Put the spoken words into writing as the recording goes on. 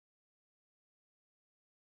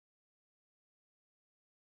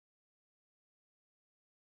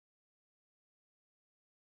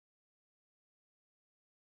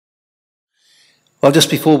Well,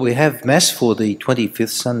 just before we have Mass for the 25th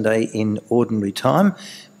Sunday in Ordinary Time,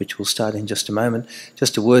 which will start in just a moment,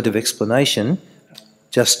 just a word of explanation.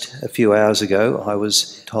 Just a few hours ago, I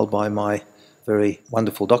was told by my very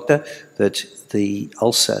wonderful doctor that the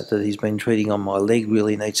ulcer that he's been treating on my leg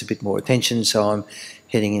really needs a bit more attention, so I'm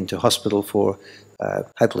heading into hospital for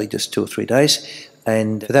hopefully just 2 or 3 days.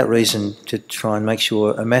 And for that reason, to try and make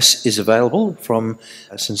sure a Mass is available from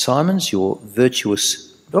St Simon's, your virtual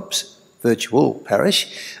parish,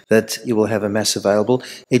 that you will have a Mass available.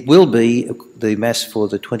 It will be the Mass for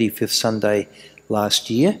the 25th Sunday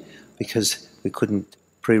last year, because we couldn't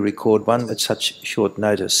pre-record one at such short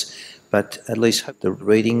notice. But at least the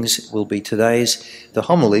readings will be today's. The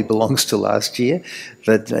homily belongs to last year,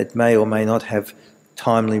 but it may or may not have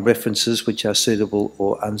timely references which are suitable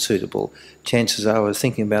or unsuitable. Chances are I was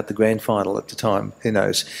thinking about the grand final at the time, who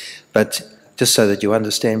knows. But just so that you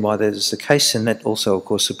understand why that is the case, and that also, of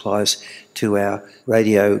course, applies to our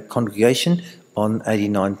radio congregation on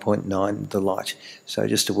 89.9 The Light. So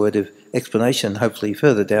just a word of explanation. Hopefully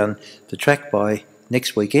further down the track by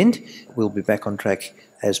next weekend, we'll be back on track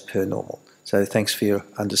as per normal. So thanks for your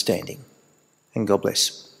understanding, and God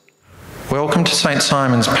bless. Welcome to St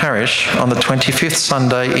Simon's Parish on the 25th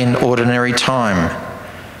Sunday in Ordinary Time.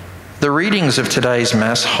 The readings of today's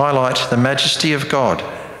Mass highlight the majesty of God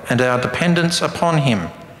and our dependence upon Him.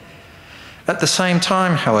 At the same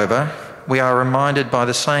time, however, we are reminded by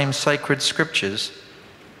the same sacred scriptures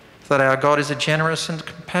that our God is a generous and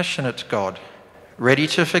compassionate God, ready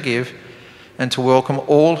to forgive and to welcome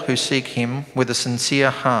all who seek Him with a sincere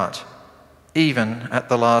heart, even at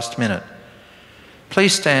the last minute.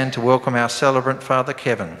 Please stand to welcome our celebrant, Father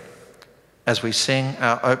Kevin, as we sing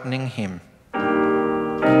our opening hymn.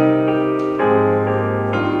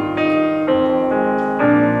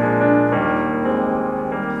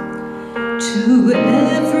 To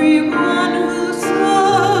everyone who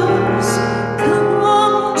thirsts,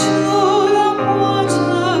 come to the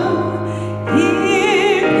water.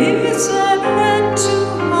 Here is an end to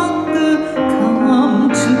hunger. Come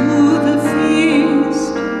to the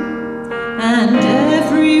feast. And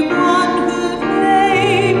everyone who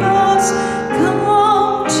labors,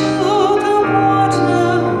 come to the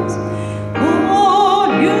waters. All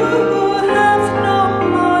you who have no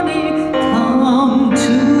money, come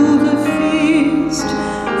to the feast.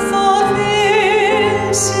 For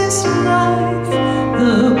this is life,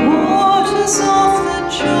 the waters of the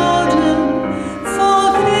Jordan. For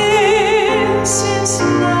this is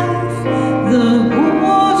life, the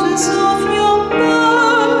waters of your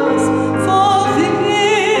birth. For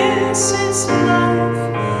this is life,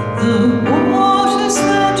 the waters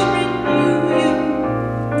that renew you.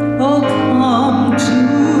 Oh, come to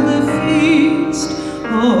the feast.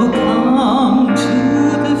 Oh, come to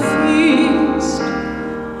the feast.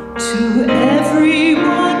 To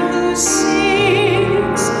everyone who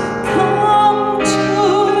seeks, come to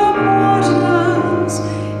the waters.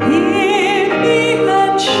 Hear me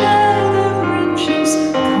and share the riches.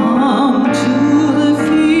 Come to the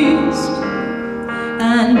feast.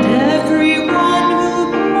 And everyone who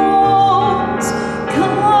mourns,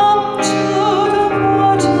 come to the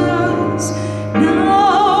waters.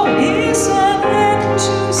 Now is an end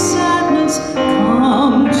to sadness.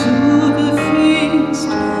 Come to the feast.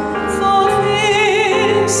 For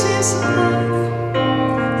this is life,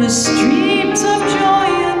 the streams of joy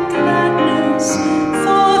and gladness.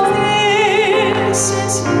 For this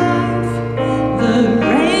is life, the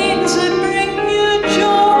rains that bring you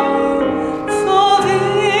joy. For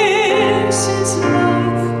this is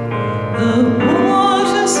life, the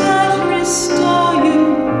waters that restore you.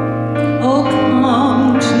 Oh,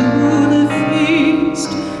 come to the feast.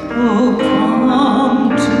 Oh, come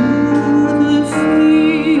to the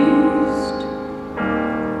feast.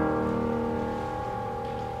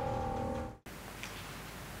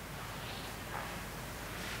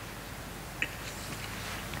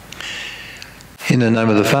 In the name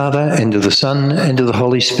of the Father, and of the Son, and of the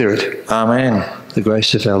Holy Spirit. Amen. The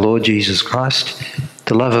grace of our Lord Jesus Christ,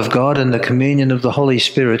 the love of God, and the communion of the Holy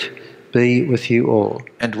Spirit be with you all.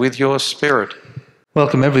 And with your spirit.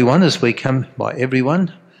 Welcome everyone. As we come by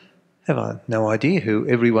everyone, have I no idea who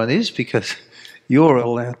everyone is, because you're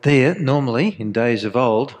all out there. Normally, in days of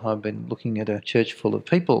old, I've been looking at a church full of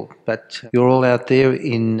people, but you're all out there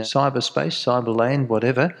in cyberspace, cyberland,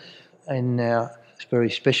 whatever, in our very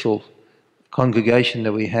special congregation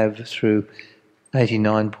that we have through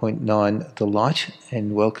 89.9 The Light,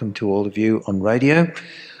 and welcome to all of you on radio.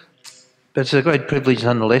 But it's a great privilege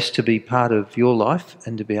nonetheless to be part of your life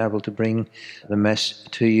and to be able to bring the Mass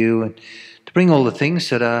to you and to bring all the things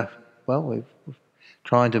that are, well, we've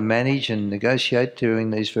trying to manage and negotiate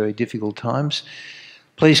during these very difficult times.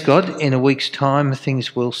 Please God, in a week's time,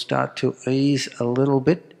 things will start to ease a little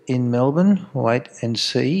bit in Melbourne. Wait and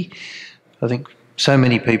see. I think so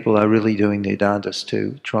many people are really doing their darndest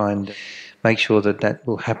to try and make sure that that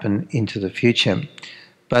will happen into the future.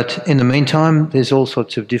 But in the meantime, there's all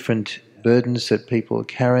sorts of different burdens that people are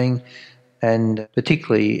carrying, and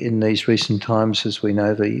particularly in these recent times, as we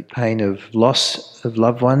know, the pain of loss of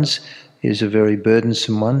loved ones is a very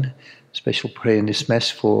burdensome one. Special prayer in this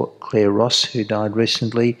Mass for Claire Ross, who died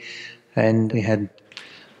recently, and we had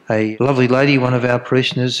a lovely lady, one of our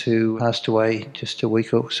parishioners, who passed away just a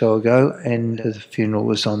week or so ago, and the funeral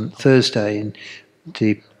was on Thursday, and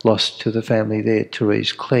deep loss to the family there,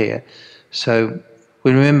 Therese Clare. So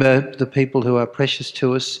we remember the people who are precious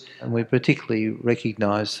to us, and we particularly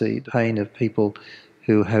recognise the pain of people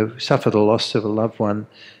who have suffered the loss of a loved one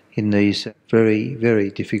in these very,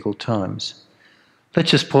 very difficult times.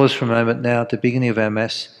 Let's just pause for a moment now at the beginning of our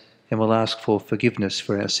Mass, and we'll ask for forgiveness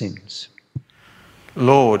for our sins.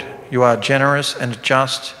 Lord, you are generous and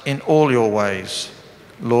just in all your ways.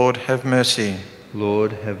 Lord, have mercy.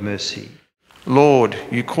 Lord, have mercy. Lord,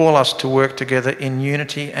 you call us to work together in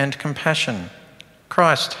unity and compassion.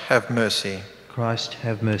 Christ, have mercy. Christ,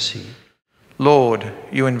 have mercy. Lord,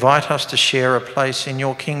 you invite us to share a place in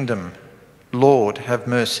your kingdom. Lord, have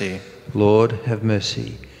mercy. Lord, have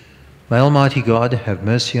mercy. May Almighty God have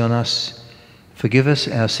mercy on us, forgive us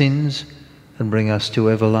our sins, and bring us to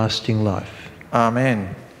everlasting life.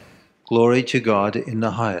 Amen. Glory to God in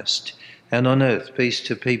the highest, and on earth peace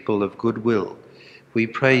to people of good will. We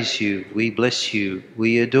praise you, we bless you,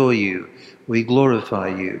 we adore you, we glorify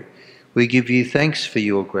you. We give you thanks for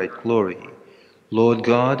your great glory. Lord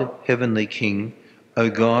God, Heavenly King, O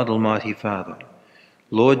God, Almighty Father,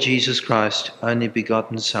 Lord Jesus Christ, only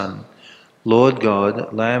begotten Son, Lord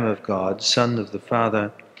God, Lamb of God, Son of the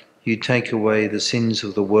Father, you take away the sins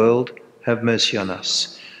of the world, have mercy on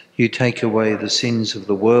us. You take away the sins of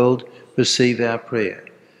the world, receive our prayer.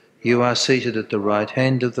 You are seated at the right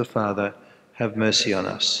hand of the Father, have mercy on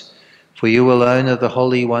us. For you alone are the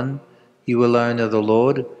Holy One, you alone are the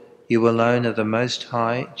Lord, you alone are the Most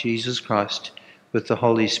High, Jesus Christ, with the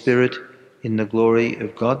Holy Spirit, in the glory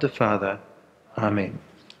of God the Father. Amen.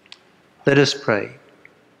 Let us pray.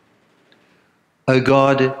 O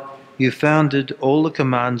God, you founded all the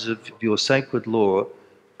commands of your sacred law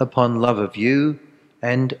upon love of you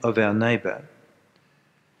and of our neighbour.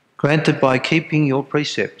 Grant that by keeping your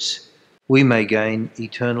precepts we may gain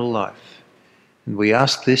eternal life. And we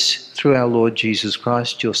ask this through our Lord Jesus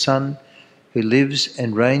Christ, your Son, who lives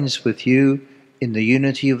and reigns with you in the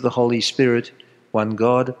unity of the Holy Spirit, one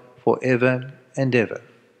God, for ever and ever.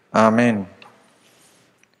 Amen.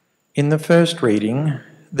 In the first reading,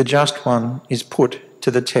 the Just One is put to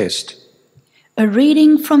the test. A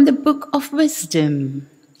reading from the Book of Wisdom.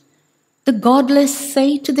 The godless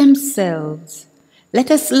say to themselves, "Let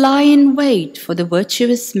us lie in wait for the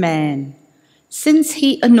virtuous man, since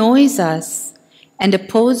he annoys us and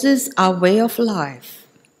opposes our way of life.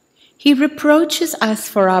 He reproaches us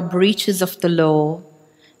for our breaches of the law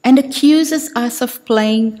and accuses us of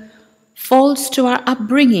playing false to our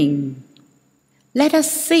upbringing. Let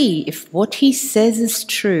us see if what he says is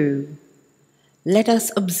true. Let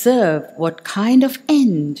us observe what kind of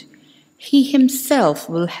end he himself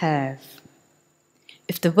will have.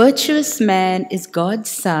 If the virtuous man is God's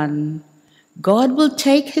son, God will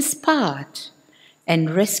take his part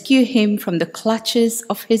and rescue him from the clutches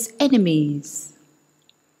of his enemies.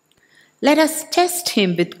 Let us test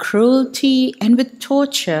him with cruelty and with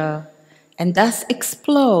torture, and thus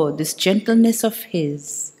explore this gentleness of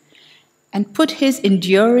his, and put his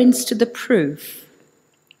endurance to the proof.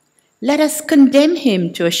 Let us condemn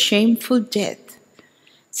him to a shameful death.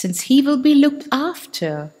 Since he will be looked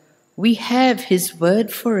after, we have his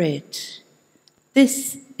word for it."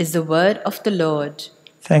 This is the word of the Lord.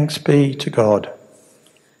 Thanks be to God.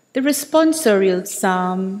 The responsorial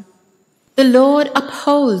psalm. The Lord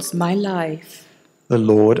upholds my life. The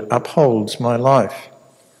Lord upholds my life.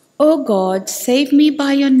 O God, save me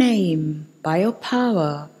by your name, by your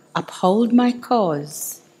power, uphold my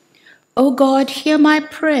cause. O God, hear my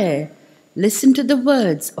prayer, listen to the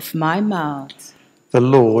words of my mouth. The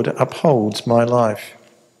Lord upholds my life.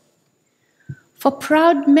 For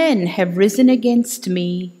proud men have risen against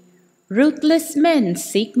me, ruthless men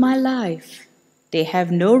seek my life. They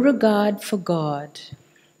have no regard for God.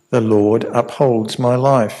 The Lord upholds my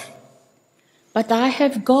life. But I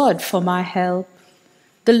have God for my help.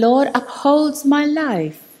 The Lord upholds my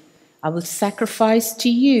life. I will sacrifice to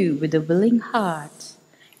you with a willing heart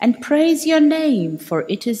and praise your name, for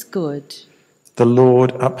it is good. The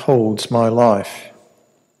Lord upholds my life.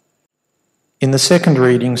 In the second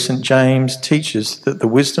reading, St. James teaches that the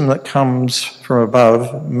wisdom that comes from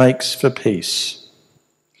above makes for peace.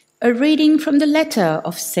 A reading from the letter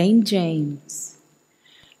of St. James.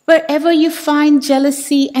 Wherever you find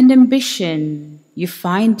jealousy and ambition, you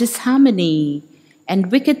find disharmony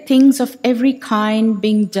and wicked things of every kind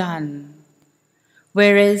being done.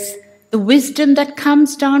 Whereas the wisdom that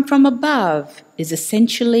comes down from above is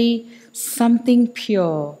essentially something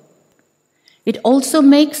pure. It also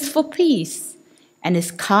makes for peace and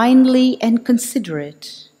is kindly and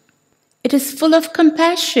considerate. It is full of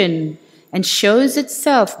compassion and shows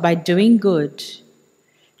itself by doing good.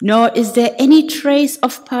 Nor is there any trace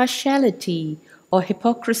of partiality or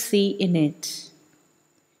hypocrisy in it.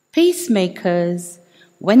 Peacemakers,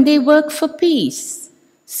 when they work for peace,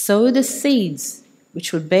 sow the seeds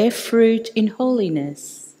which will bear fruit in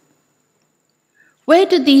holiness. Where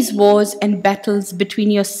do these wars and battles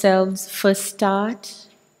between yourselves first start?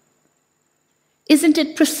 Isn't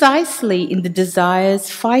it precisely in the desires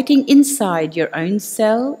fighting inside your own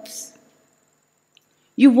selves?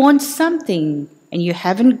 You want something and you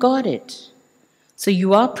haven't got it, so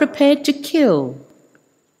you are prepared to kill.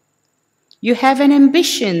 You have an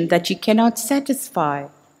ambition that you cannot satisfy,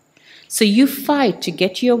 so you fight to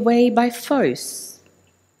get your way by force.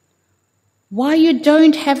 Why you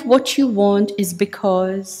don't have what you want is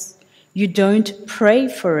because you don't pray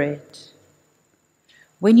for it.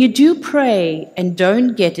 When you do pray and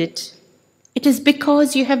don't get it, it is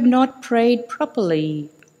because you have not prayed properly.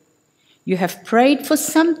 You have prayed for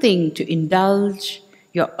something to indulge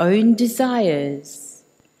your own desires.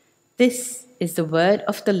 This is the word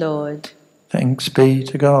of the Lord. Thanks be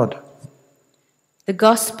to God. The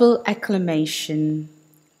Gospel Acclamation.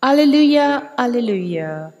 Alleluia,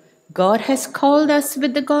 alleluia. God has called us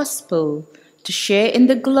with the Gospel to share in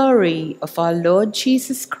the glory of our Lord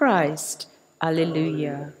Jesus Christ.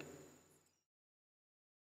 Alleluia.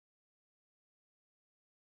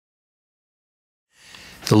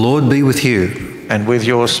 The Lord be with you. And with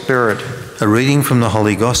your spirit. A reading from the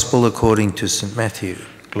Holy Gospel according to St. Matthew.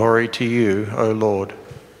 Glory to you, O Lord.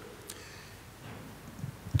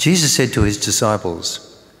 Jesus said to his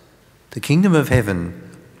disciples, "The kingdom of heaven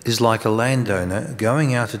is like a landowner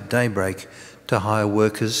going out at daybreak to hire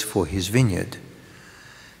workers for his vineyard.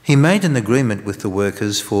 He made an agreement with the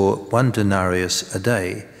workers for 1 denarius a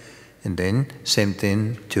day, and then sent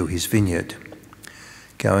them to his vineyard.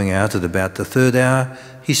 Going out at about the 3rd hour,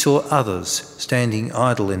 he saw others standing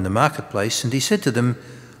idle in the marketplace, and he said to them,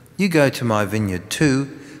 'You go to my vineyard too,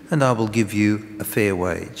 and I will give you a fair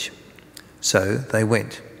wage.' So they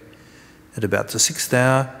went. At about the 6th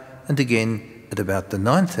hour, and again at about the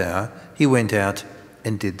 9th hour, he went out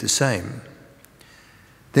and did the same.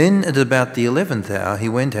 Then at about the 11th hour, he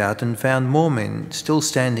went out and found more men still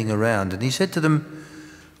standing around, and he said to them,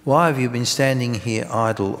 'Why have you been standing here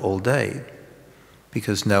idle all day?'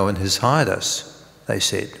 'Because no one has hired us,' they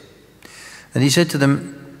said. And he said to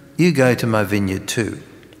them, 'You go to my vineyard too.'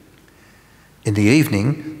 In the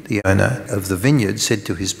evening, the owner of the vineyard said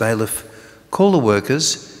to his bailiff, 'Call the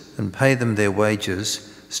workers and pay them their wages,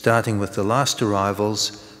 starting with the last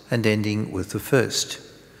arrivals and ending with the first.'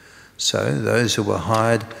 So those who were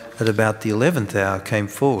hired at about the 11th hour came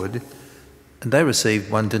forward, and they received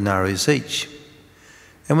 1 denarius each.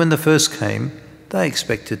 And when the first came, they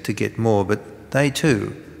expected to get more, but they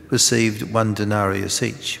too received 1 denarius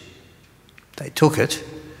each. They took it,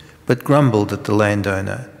 but grumbled at the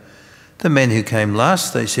landowner. 'The men who came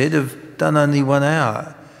last,' they said, 'have done only 1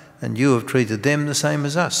 hour, and you have treated them the same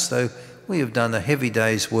as us, though we have done a heavy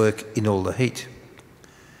day's work in all the heat.'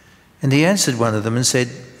 And he answered one of them and said,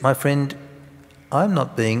 'My friend, I am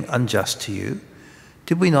not being unjust to you.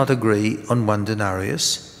 Did we not agree on 1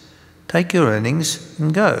 denarius? Take your earnings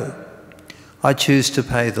and go. I choose to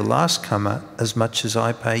pay the last comer as much as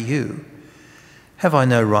I pay you. Have I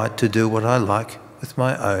no right to do what I like with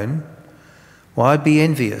my own? Why be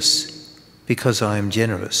envious because I am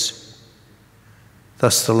generous?'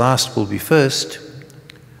 Thus the last will be first,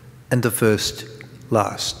 and the first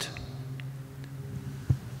last."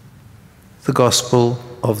 The Gospel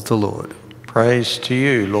of the Lord. Praise to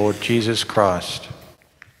you, Lord Jesus Christ.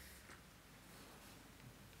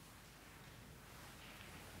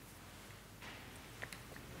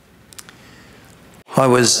 I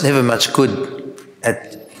was never much good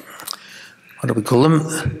at, what do we call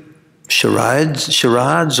them,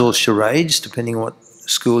 charades or charades, depending on what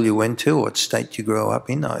school you went to, what state you grew up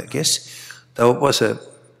in, I guess. Though it was a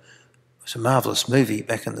marvellous movie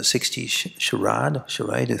back in the 60s,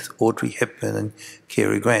 Charade with Audrey Hepburn and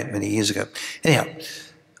Cary Grant many years ago. Anyhow,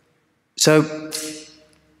 so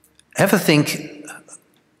have a think,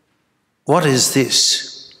 what is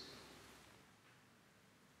this?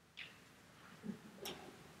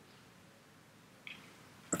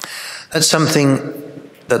 That's something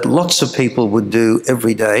that lots of people would do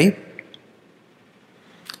every day,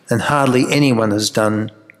 and hardly anyone has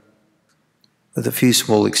done, with a few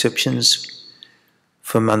small exceptions,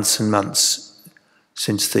 for months and months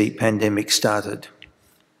since the pandemic started.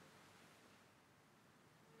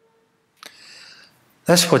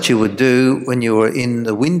 That's what you would do when you were in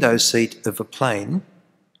the window seat of a plane,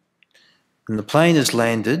 and the plane has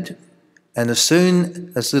landed, and as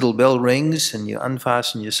soon as the little bell rings and you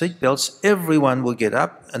unfasten your seatbelts, everyone will get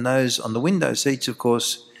up, and those on the window seats, of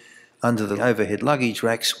course, under the overhead luggage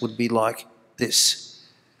racks, would be like this.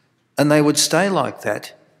 And they would stay like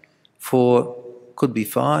that for, could be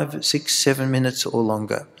 5, 6, 7 minutes or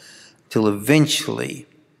longer, till eventually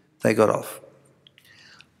they got off.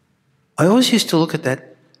 I always used to look at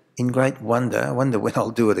that in great wonder. I wonder when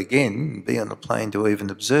I'll do it again, and be on a plane to even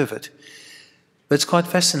observe it. But it's quite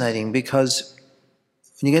fascinating, because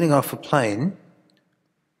when you're getting off a plane,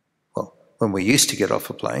 well, when we used to get off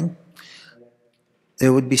a plane,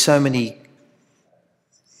 there would be so many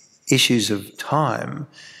issues of time,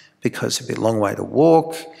 because it'd be a long way to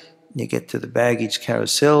walk. You get to the baggage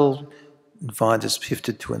carousel and find it's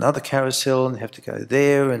shifted to another carousel and have to go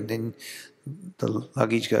there, and then the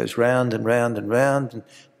luggage goes round and round and round, and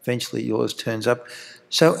eventually yours turns up.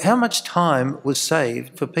 So how much time was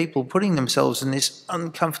saved for people putting themselves in this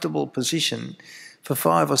uncomfortable position for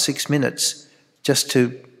 5 or 6 minutes just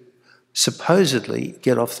to supposedly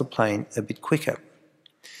get off the plane a bit quicker?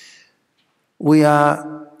 We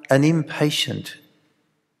are an impatient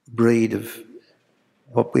breed of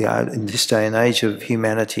what we are in this day and age of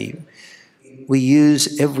humanity. We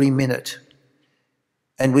use every minute,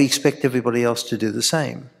 and we expect everybody else to do the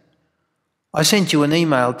same. I sent you an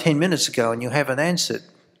email 10 minutes ago and you haven't answered.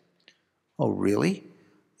 Oh, really?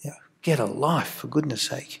 Yeah, get a life, for goodness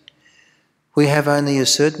sake. We have only a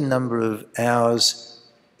certain number of hours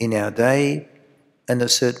in our day and a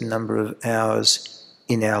certain number of hours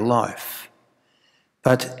in our life.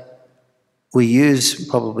 But we use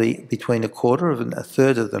probably between a quarter and a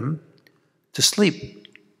third of them to sleep.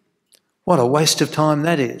 What a waste of time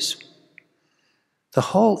that is. The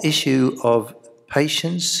whole issue of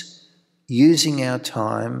patience, using our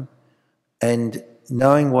time and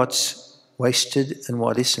knowing what's wasted and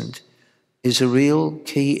what isn't, is a real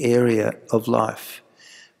key area of life.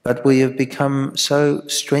 But we have become so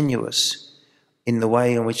strenuous in the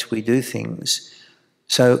way in which we do things,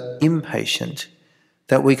 so impatient,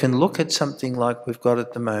 that we can look at something like we've got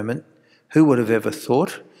at the moment. Who would have ever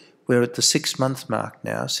thought? We're at the 6-month mark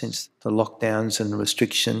now since the lockdowns and the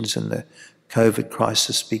restrictions and the COVID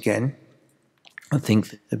crisis began. I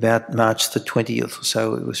think about March the 20th or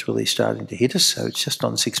so it was really starting to hit us, so it's just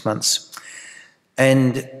on 6 months.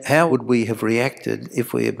 And how would we have reacted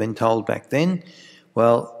if we had been told back then,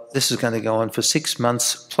 well, this is going to go on for 6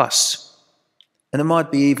 months plus, and it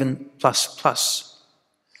might be even plus.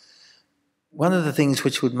 One of the things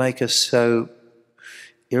which would make us so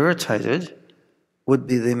irritated would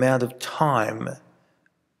be the amount of time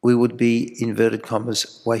we would be, inverted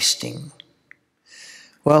commas, wasting.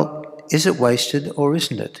 Well, is it wasted or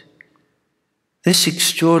isn't it? This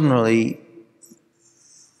extraordinarily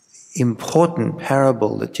important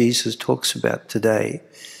parable that Jesus talks about today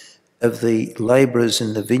of the labourers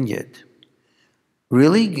in the vineyard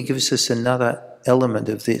really gives us another element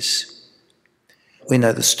of this. We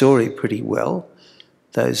know the story pretty well.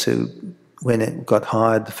 Those who, when it got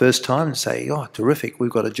hired the first time, say, oh, terrific,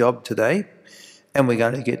 we've got a job today and we're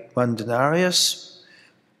going to get 1 denarius.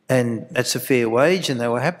 And that's a fair wage, and they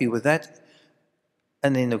were happy with that.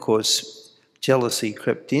 And then, of course, jealousy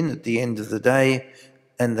crept in at the end of the day,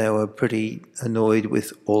 and they were pretty annoyed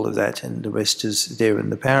with all of that, and the rest is there in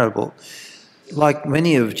the parable. Like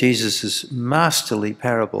many of Jesus' masterly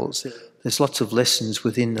parables, there's lots of lessons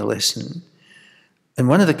within the lesson. And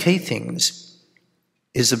one of the key things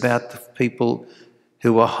is about the people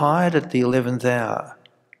who were hired at the 11th hour.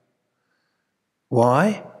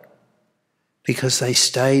 Why? Because they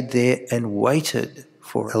stayed there and waited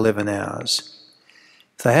for 11 hours.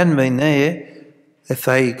 If they hadn't been there, if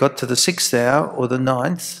they got to the 6th hour or the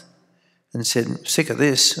 9th and said, sick of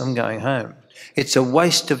this, I'm going home. It's a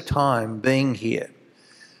waste of time being here.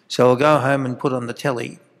 So I'll go home and put on the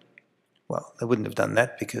telly. Well, they wouldn't have done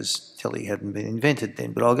that because telly hadn't been invented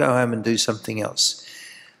then, but I'll go home and do something else.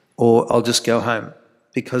 Or I'll just go home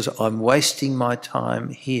because I'm wasting my time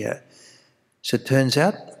here. So it turns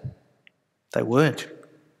out they weren't.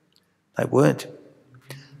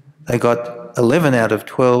 They got 11 out of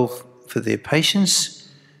 12 for their patience,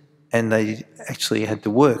 and they actually had to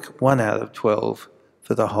work 1 out of 12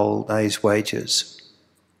 for the whole day's wages.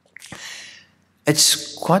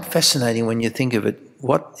 It's quite fascinating when you think of it.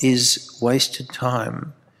 what is wasted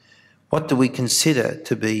time? What do we consider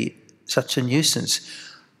to be such a nuisance?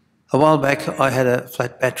 A while back I had a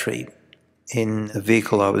flat battery in a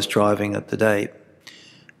vehicle I was driving at the day,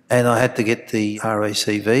 and I had to get the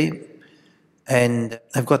RACV, and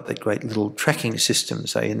they've got that great little tracking system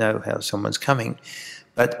so you know how someone's coming,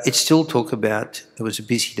 but it still took about, it was a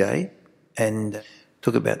busy day, and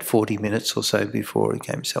took about 40 minutes or so before it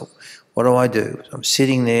came. So what do? I'm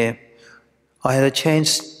sitting there. I had a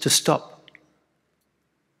chance to stop,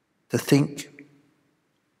 to think,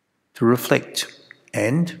 to reflect,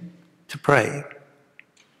 and to pray.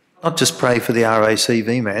 Not just pray for the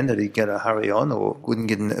RACV man that he'd get a hurry on or wouldn't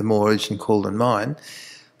get a more urgent call than mine,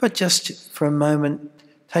 but just for a moment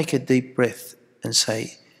take a deep breath and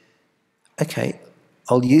say, okay,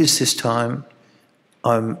 I'll use this time.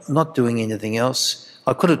 I'm not doing anything else.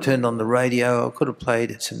 I could have turned on the radio, I could have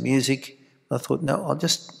played some music. I thought, no, I'll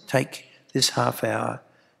just take this half hour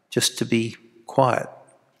just to be quiet.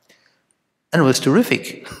 And it was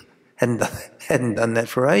terrific. Hadn't done that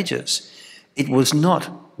for ages. It was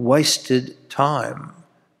not wasted time.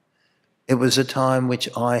 It was a time which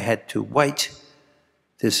I had to wait.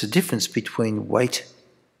 There's a difference between wait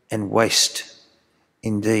and waste,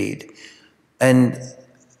 indeed. And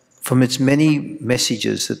from its many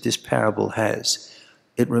messages that this parable has,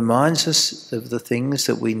 it reminds us of the things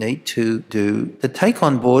that we need to do, to take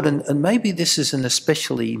on board, and maybe this is an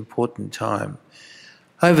especially important time.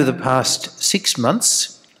 Over the past 6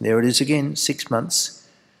 months, there it is again, 6 months,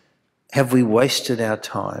 have we wasted our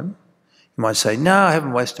time? You might say, no, I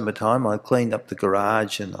haven't wasted my time. I cleaned up the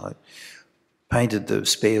garage and I painted the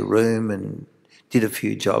spare room and did a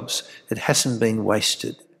few jobs. It hasn't been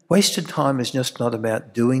wasted. Wasted time is just not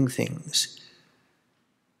about doing things.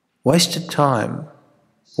 Wasted time,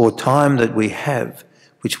 or time that we have,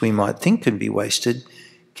 which we might think can be wasted,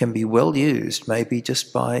 can be well used, maybe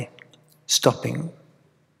just by stopping,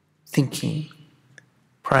 thinking,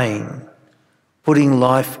 praying, putting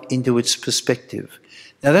life into its perspective.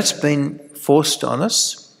 Now that's been forced on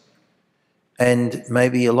us, and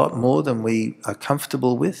maybe a lot more than we are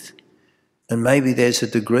comfortable with, and maybe there's a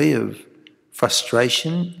degree of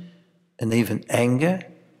frustration and even anger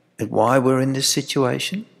at why we're in this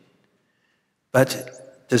situation.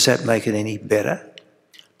 But does that make it any better?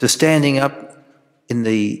 Does standing up in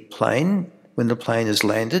the plane, when the plane has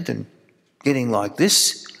landed and getting like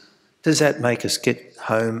this, does that make us get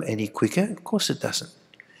home any quicker? Of course it doesn't.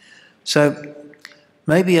 So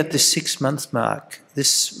maybe at the 6-month mark,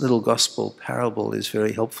 this little gospel parable is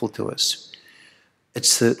very helpful to us.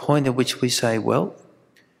 It's the point at which we say, well,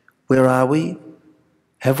 where are we?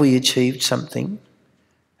 Have we achieved something?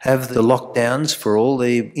 Have the lockdowns, for all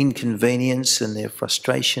their inconvenience and their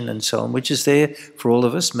frustration and so on, which is there for all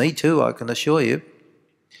of us, me too, I can assure you,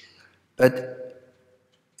 but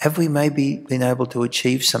have we maybe been able to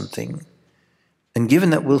achieve something? And given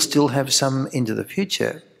that we'll still have some into the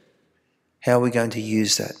future, how are we going to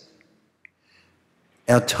use that?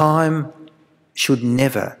 Our time should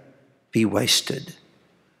never be wasted.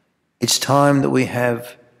 It's time that we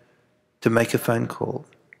have to make a phone call.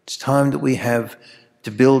 It's time that we have to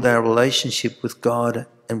build our relationship with God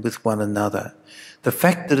and with one another. The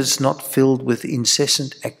fact that it's not filled with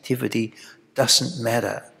incessant activity doesn't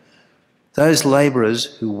matter. Those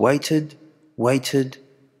labourers who waited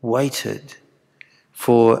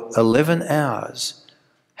for 11 hours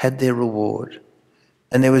had their reward.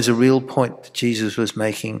 And there was a real point that Jesus was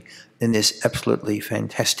making in this absolutely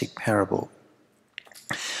fantastic parable.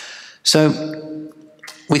 So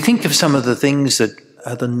we think of some of the things that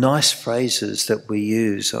are the nice phrases that we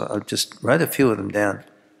use. I just wrote a few of them down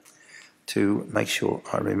to make sure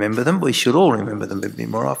I remember them. We should all remember them a bit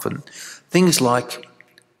more often. Things like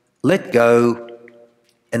let go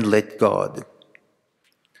and let God.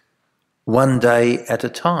 One day at a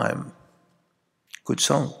time. Good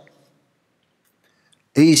song.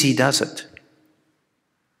 Easy does it.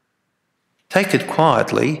 Take it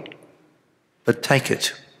quietly, but take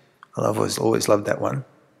it. I've always loved that one.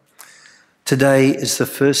 Today is the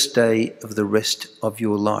first day of the rest of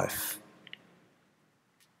your life.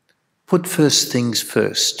 Put first things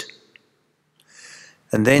first.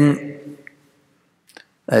 And then,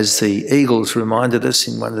 as the Eagles reminded us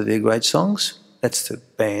in one of their great songs, that's the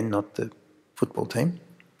band, not the football team,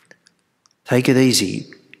 take it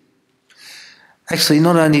easy. Actually,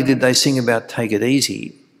 not only did they sing about take it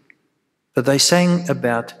easy, but they sang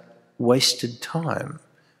about wasted time,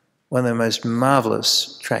 one of the most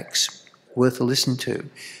marvellous tracks worth a listen to.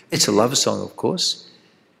 It's a love song, of course.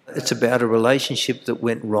 It's about a relationship that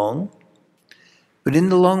went wrong. But in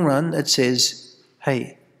the long run, it says,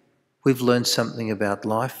 hey, we've learned something about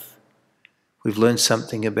life. we've learned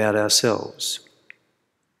something about ourselves.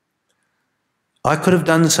 I could have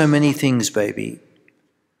done so many things, baby,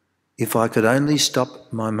 if I could only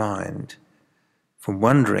stop my mind from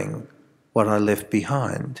wondering what I left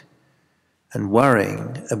behind and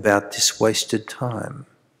worrying about this wasted time.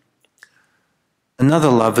 Another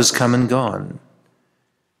love has come and gone,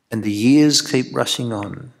 and the years keep rushing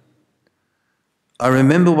on. I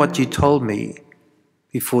remember what you told me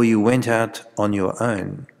before you went out on your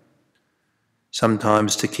own.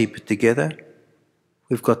 Sometimes to keep it together,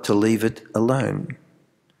 we've got to leave it alone.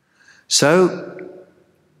 So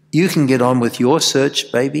you can get on with your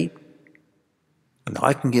search, baby, and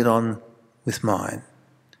I can get on with mine.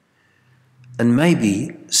 And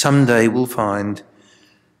maybe someday we'll find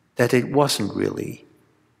that it wasn't really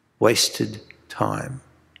wasted time.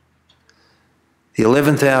 The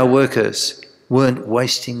 11th hour workers weren't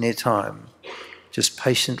wasting their time, just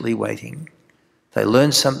patiently waiting. They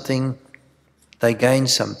learned something, they gained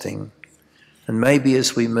something, and maybe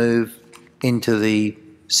as we move into the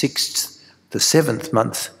 7th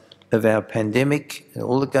month of our pandemic and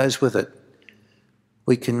all that goes with it,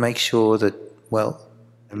 we can make sure that,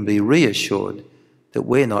 and be reassured that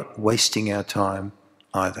we're not wasting our time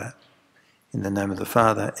either. In the name of the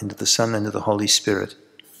Father, and of the Son, and of the Holy Spirit.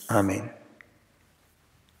 Amen.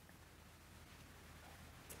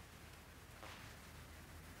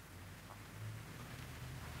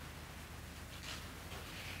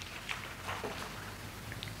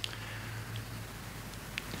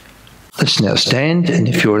 Let's now stand, and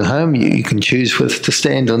if you're at home, you can choose whether to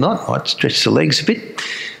stand or not. Might stretch the legs a bit.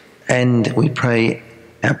 And we pray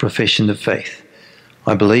our profession of faith.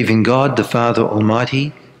 I believe in God, the Father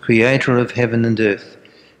Almighty, Creator of heaven and earth,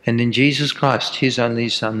 and in Jesus Christ, his only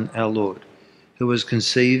Son, our Lord, who was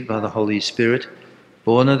conceived by the Holy Spirit,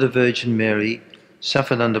 born of the Virgin Mary,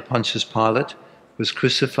 suffered under Pontius Pilate, was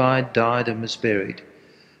crucified, died, and was buried.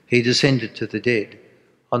 He descended to the dead.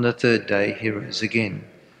 On the third day he rose again.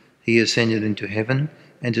 He ascended into heaven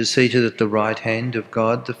and is seated at the right hand of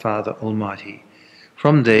God the Father Almighty.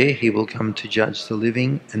 From there he will come to judge the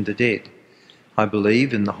living and the dead. I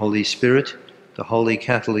believe in the Holy Spirit, the Holy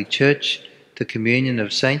Catholic Church, the communion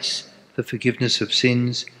of saints, the forgiveness of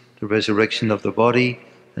sins, the resurrection of the body,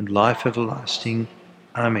 and life everlasting.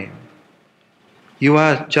 Amen. You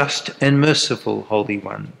are just and merciful, Holy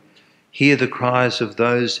One. Hear the cries of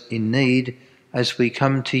those in need as we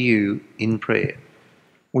come to you in prayer.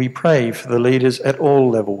 We pray for the leaders at all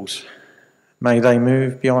levels. May they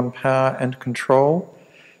move beyond power and control,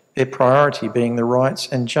 their priority being the rights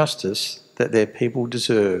and justice that their people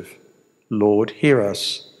deserve. Lord, hear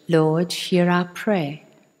us. Lord, hear our prayer.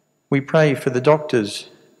 We pray for the doctors,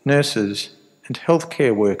 nurses, and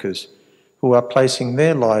healthcare workers who are placing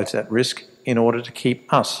their lives at risk in order to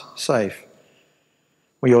keep us safe.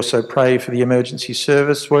 We also pray for the emergency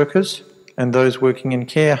service workers and those working in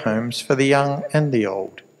care homes for the young and the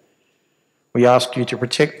old. We ask you to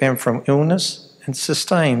protect them from illness and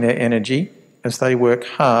sustain their energy as they work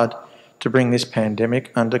hard to bring this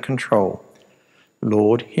pandemic under control.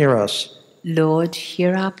 Lord, hear us. Lord,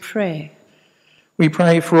 hear our prayer. We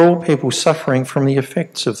pray for all people suffering from the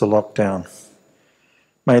effects of the lockdown.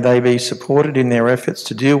 May they be supported in their efforts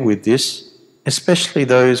to deal with this, especially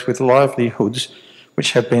those with livelihoods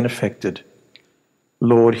which have been affected.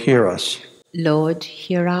 Lord, hear us. Lord,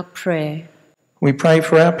 hear our prayer. We pray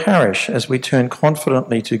for our parish as we turn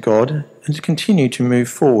confidently to God and continue to move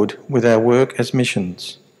forward with our work as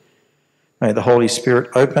missions. May the Holy Spirit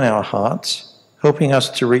open our hearts, helping us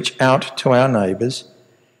to reach out to our neighbours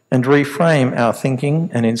and reframe our thinking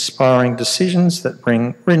and inspiring decisions that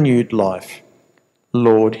bring renewed life.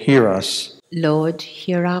 Lord, hear us. Lord,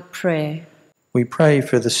 hear our prayer. We pray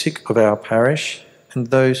for the sick of our parish and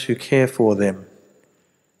those who care for them.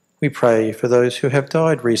 We pray for those who have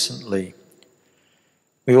died recently.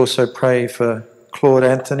 We also pray for Claude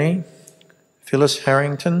Anthony, Phyllis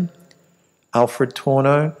Harrington, Alfred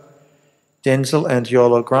Torno, Denzel and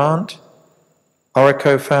Yola Grant,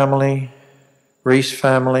 Orico family, Reese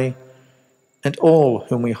family, and all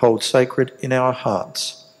whom we hold sacred in our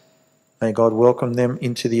hearts. May God welcome them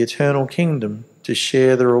into the eternal kingdom to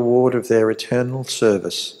share the reward of their eternal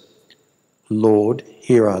service. Lord,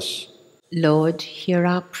 hear us. Lord, hear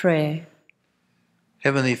our prayer.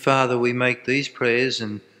 Heavenly Father, we make these prayers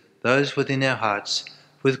and those within our hearts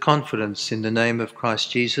with confidence in the name of Christ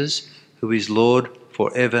Jesus, who is Lord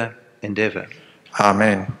forever and ever.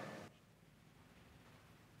 Amen.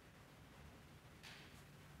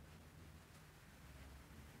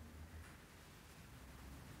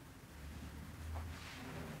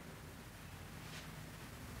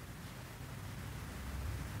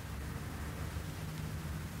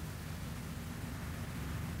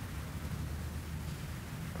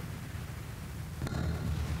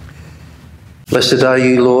 Blessed are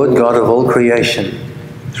you, Lord, God of all creation.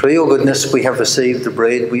 Through your goodness we have received the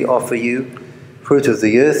bread we offer you, fruit of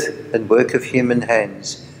the earth and work of human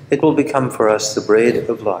hands. It will become for us the bread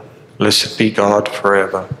of life. Blessed be God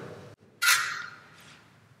forever.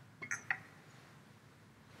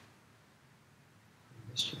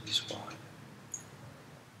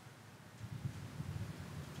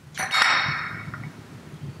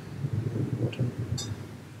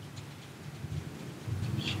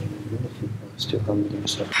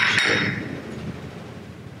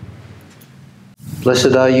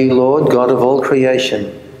 Blessed are you, Lord, God of all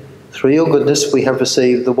creation. Through your goodness we have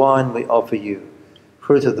received the wine we offer you,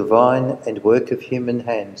 fruit of the vine and work of human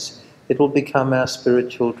hands. It will become our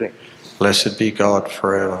spiritual drink. Blessed be God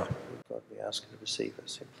forever. God, we ask you to receive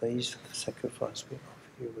us. So please, the sacrifice we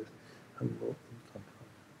offer you with humble and contrite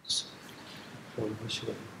hearts. Lord, we should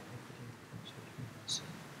have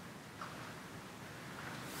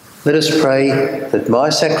Let us pray that my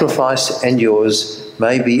sacrifice and yours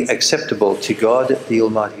may be acceptable to God, the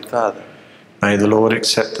Almighty Father. May the Lord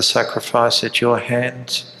accept the sacrifice at your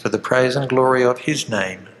hands for the praise and glory of his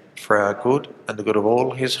name, for our good and the good of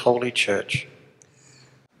all his holy church.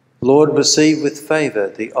 Lord, receive with favour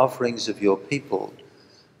the offerings of your people,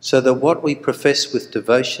 so that what we profess with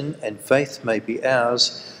devotion and faith may be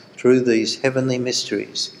ours through these heavenly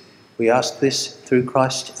mysteries. We ask this through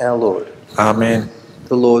Christ our Lord. Amen.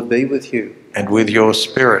 The Lord be with you. And with your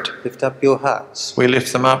spirit. Lift up your hearts. We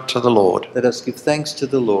lift them up to the Lord. Let us give thanks to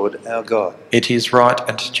the Lord our God. It is right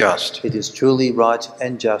and just. It is truly right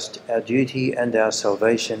and just, our duty and our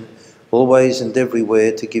salvation, always and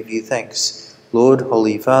everywhere to give you thanks, Lord,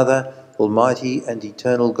 Holy Father, Almighty and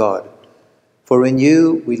eternal God. For in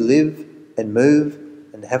you we live and move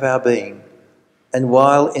and have our being. And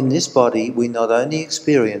while in this body we not only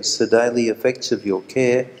experience the daily effects of your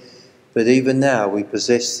care, but even now we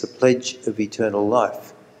possess the pledge of eternal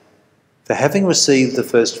life. For having received the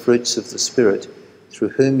first fruits of the Spirit, through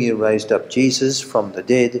whom you raised up Jesus from the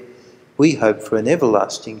dead, we hope for an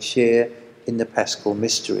everlasting share in the Paschal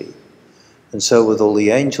mystery. And so with all the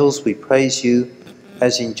angels we praise you,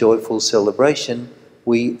 as in joyful celebration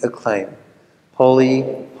we acclaim. Holy,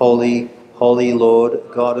 holy, holy Lord,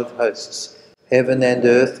 God of hosts, heaven and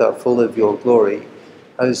earth are full of your glory.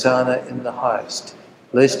 Hosanna in the highest.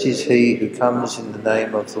 Blessed is he who comes in the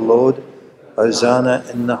name of the Lord. Hosanna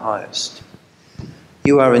in the highest.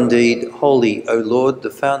 You are indeed holy, O Lord, the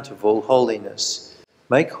fount of all holiness.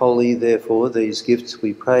 Make holy, therefore, these gifts,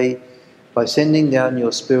 we pray, by sending down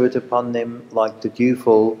your Spirit upon them like the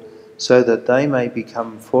dewfall, so that they may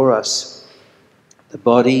become for us the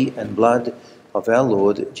body and blood of our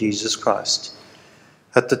Lord Jesus Christ.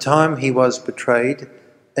 At the time he was betrayed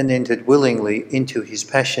and entered willingly into his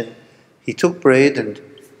passion, he took bread and,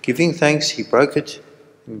 giving thanks, he broke it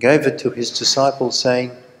and gave it to his disciples,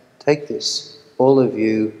 saying, "Take this, all of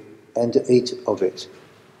you, and eat of it.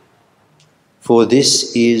 For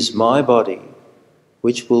this is my body,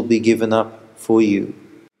 which will be given up for you."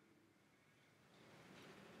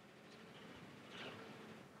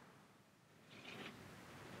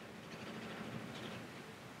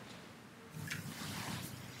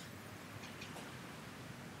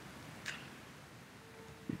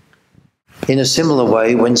 In a similar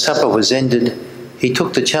way, when supper was ended, he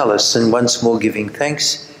took the chalice and, once more giving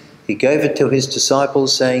thanks, he gave it to his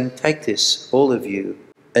disciples, saying, "Take this, all of you,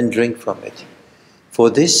 and drink from it. For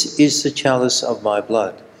this is the chalice of my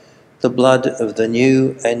blood, the blood of the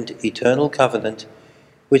new and eternal covenant,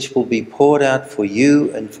 which will be poured out for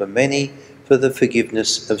you and for many for the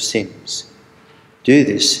forgiveness of sins. Do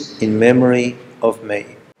this in memory of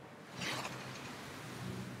me."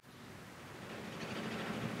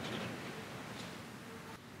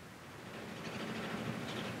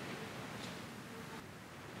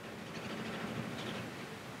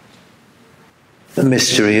 The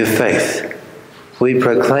mystery of faith. We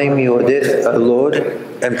proclaim your death, O Lord,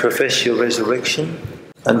 and profess your resurrection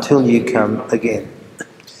until you come again.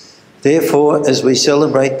 Therefore, as we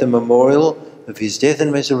celebrate the memorial of his death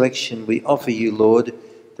and resurrection, we offer you, Lord,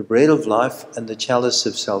 the bread of life and the chalice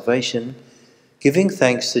of salvation, giving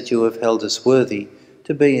thanks that you have held us worthy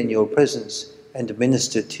to be in your presence and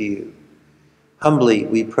minister to you. Humbly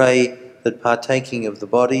we pray that, partaking of the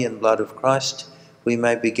body and blood of Christ, we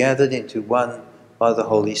may be gathered into one by the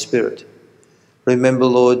Holy Spirit. Remember,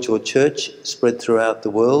 Lord, your church spread throughout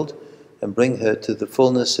the world, and bring her to the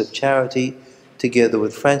fullness of charity, together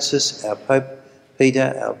with Francis, our Pope,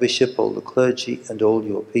 Peter, our Bishop, all the clergy, and all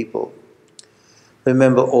your people.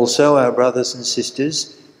 Remember also our brothers and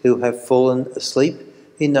sisters who have fallen asleep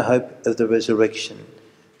in the hope of the resurrection.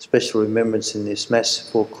 Special remembrance in this Mass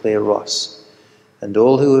for Claire Ross, and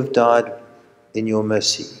all who have died in your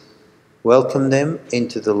mercy. Welcome them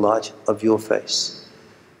into the light of your face.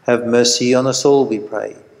 Have mercy on us all, we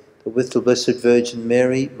pray, that with the Blessed Virgin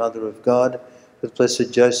Mary, Mother of God, with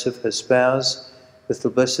blessed Joseph, her spouse, with the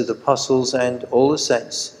blessed apostles and all the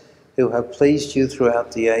saints who have pleased you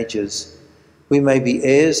throughout the ages, we may be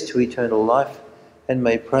heirs to eternal life and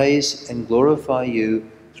may praise and glorify you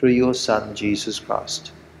through your Son, Jesus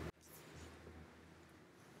Christ.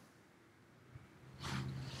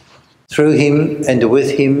 Through him and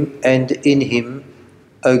with him and in him,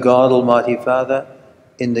 O God, Almighty Father,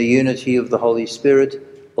 in the unity of the Holy Spirit,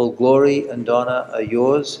 all glory and honour are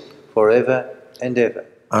yours forever and ever.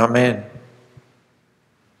 Amen.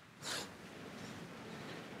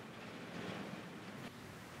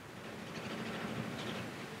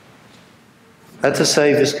 At the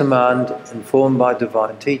Saviour's command, informed by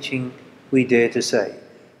divine teaching, we dare to say,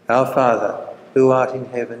 Our Father, who art in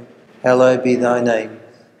heaven, hallowed be thy name.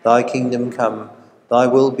 Thy kingdom come, thy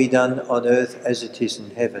will be done on earth as it is in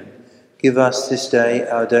heaven. Give us this day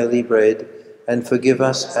our daily bread, and forgive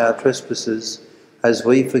us our trespasses, as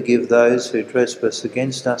we forgive those who trespass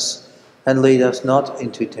against us. And lead us not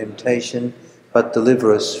into temptation, but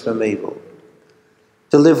deliver us from evil.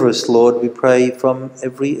 Deliver us, Lord, we pray, from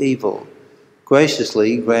every evil.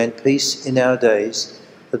 Graciously grant peace in our days,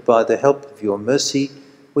 that by the help of your mercy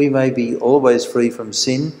we may be always free from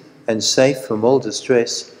sin and safe from all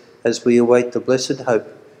distress, as we await the blessed hope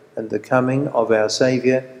and the coming of our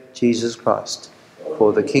Saviour, Jesus Christ.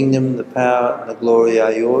 For the kingdom, the power and the glory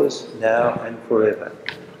are yours, now and forever.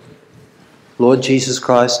 Lord Jesus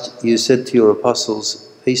Christ, you said to your apostles,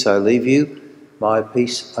 Peace I leave you, my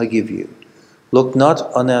peace I give you. Look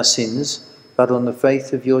not on our sins, but on the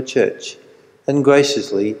faith of your church, and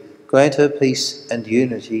graciously grant her peace and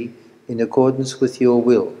unity in accordance with your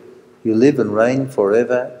will. You live and reign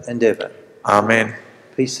forever and ever. Amen.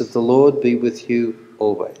 Peace of the Lord be with you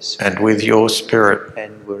always. And with your spirit.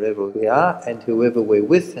 And wherever we are and whoever we're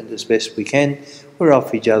with, and as best we can, we'll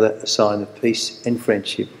offer each other a sign of peace and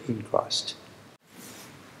friendship in Christ.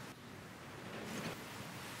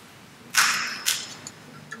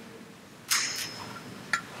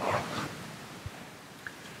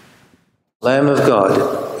 Lamb of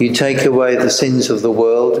God, you take away the sins of the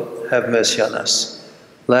world, have mercy on us.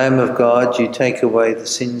 Lamb of God, you take away the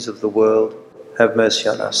sins of the world, have mercy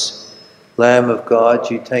on us. Lamb of God,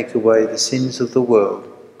 you take away the sins of the world,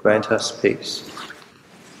 grant us peace.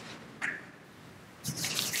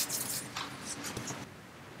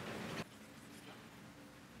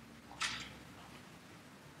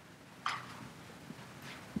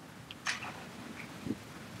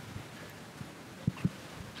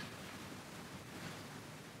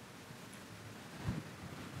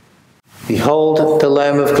 Behold the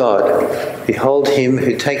Lamb of God. Behold him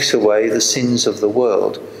who takes away the sins of the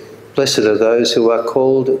world. Blessed are those who are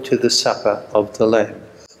called to the supper of the Lamb.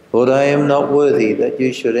 Lord, I am not worthy that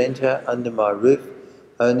you should enter under my roof.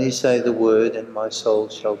 Only say the word, and my soul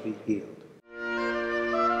shall be healed.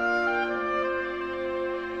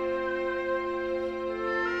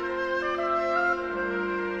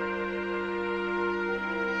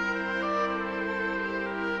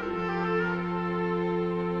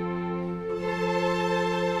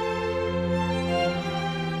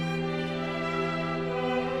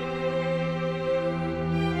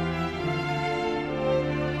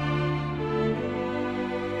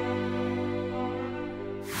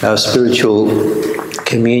 Our spiritual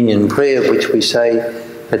communion prayer, which we say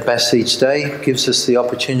at Mass each day, gives us the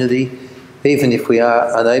opportunity, even if we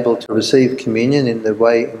are unable to receive communion in the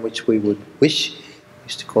way in which we would wish, we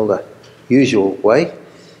used to call that usual way,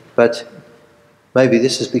 but maybe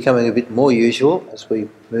this is becoming a bit more usual as we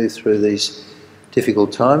move through these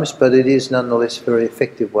difficult times, but it is nonetheless a very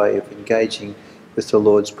effective way of engaging with the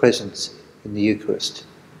Lord's presence in the Eucharist.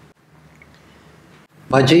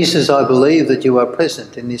 My Jesus, I believe that you are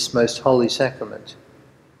present in this most holy sacrament.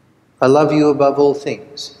 I love you above all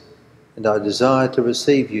things, and I desire to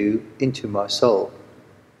receive you into my soul.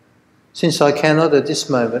 Since I cannot at this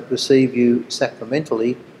moment receive you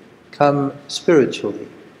sacramentally, come spiritually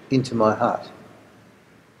into my heart.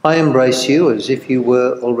 I embrace you as if you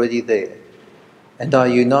were already there, and I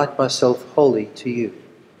unite myself wholly to you.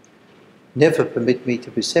 Never permit me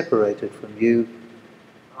to be separated from you.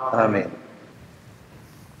 Amen.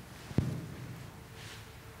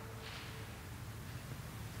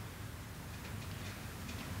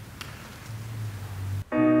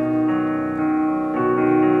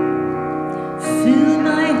 Fill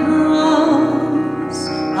my house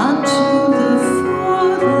unto the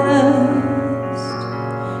fullest.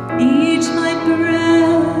 Eat my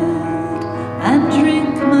bread and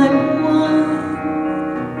drink my wine.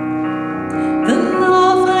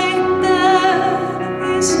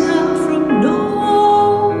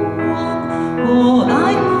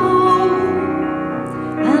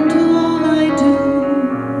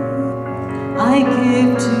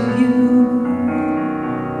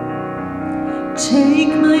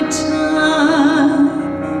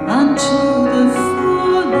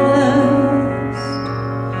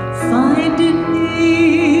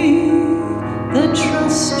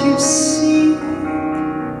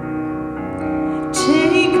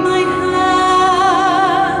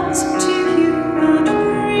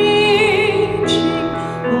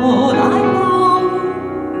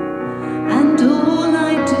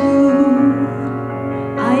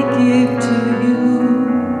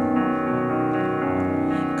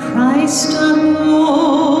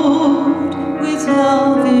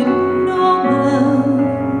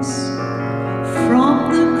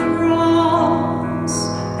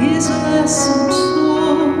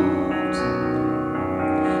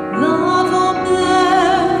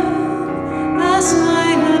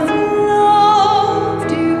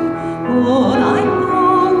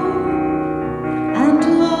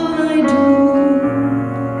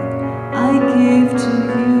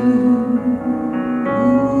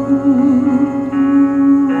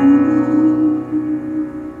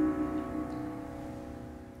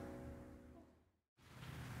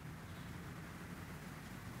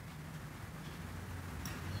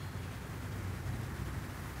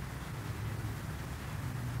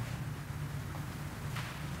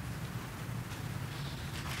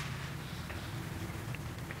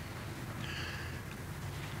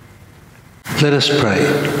 Let us pray.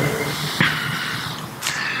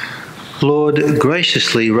 Lord,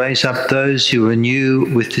 graciously raise up those you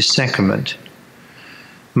renew with this sacrament.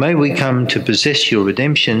 May we come to possess your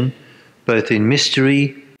redemption, both in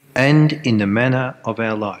mystery and in the manner of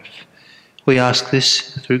our life. We ask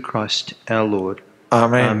this through Christ our Lord.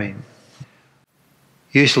 Amen. Amen.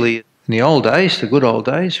 Usually in the old days, the good old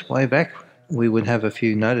days, way back, we would have a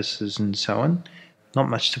few notices and so on. Not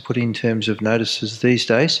much to put in terms of notices these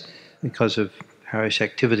days because of parish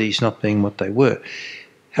activities not being what they were.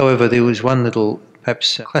 However, there was one little,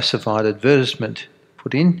 perhaps classified advertisement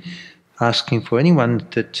put in, asking for anyone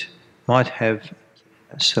that might have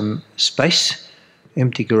some space,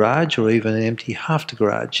 empty garage or even an empty half the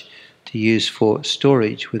garage to use for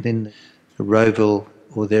storage within the Rowville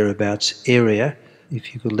or thereabouts area.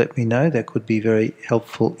 If you could let me know, that could be very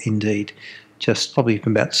helpful indeed. Just probably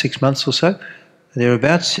from about 6 months or so,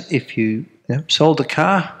 thereabouts, if you sold a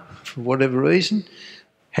car for whatever reason,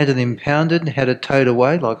 had it impounded, had it towed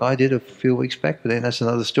away like I did a few weeks back, but then that's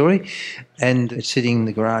another story, and it's sitting,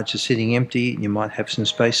 the garage is sitting empty, and you might have some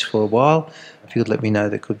space for a while. If you could let me know,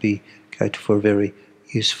 that could be go for a very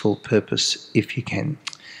useful purpose if you can.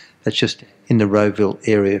 That's just in the Rowville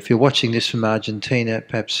area. If you're watching this from Argentina,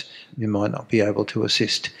 perhaps you might not be able to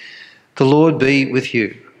assist. The Lord be with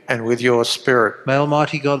you. And with your spirit. May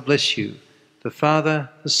Almighty God bless you, the Father,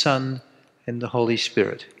 the Son, and the Holy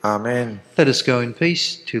Spirit. Amen. Let us go in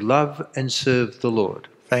peace to love and serve the Lord.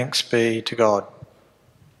 Thanks be to God.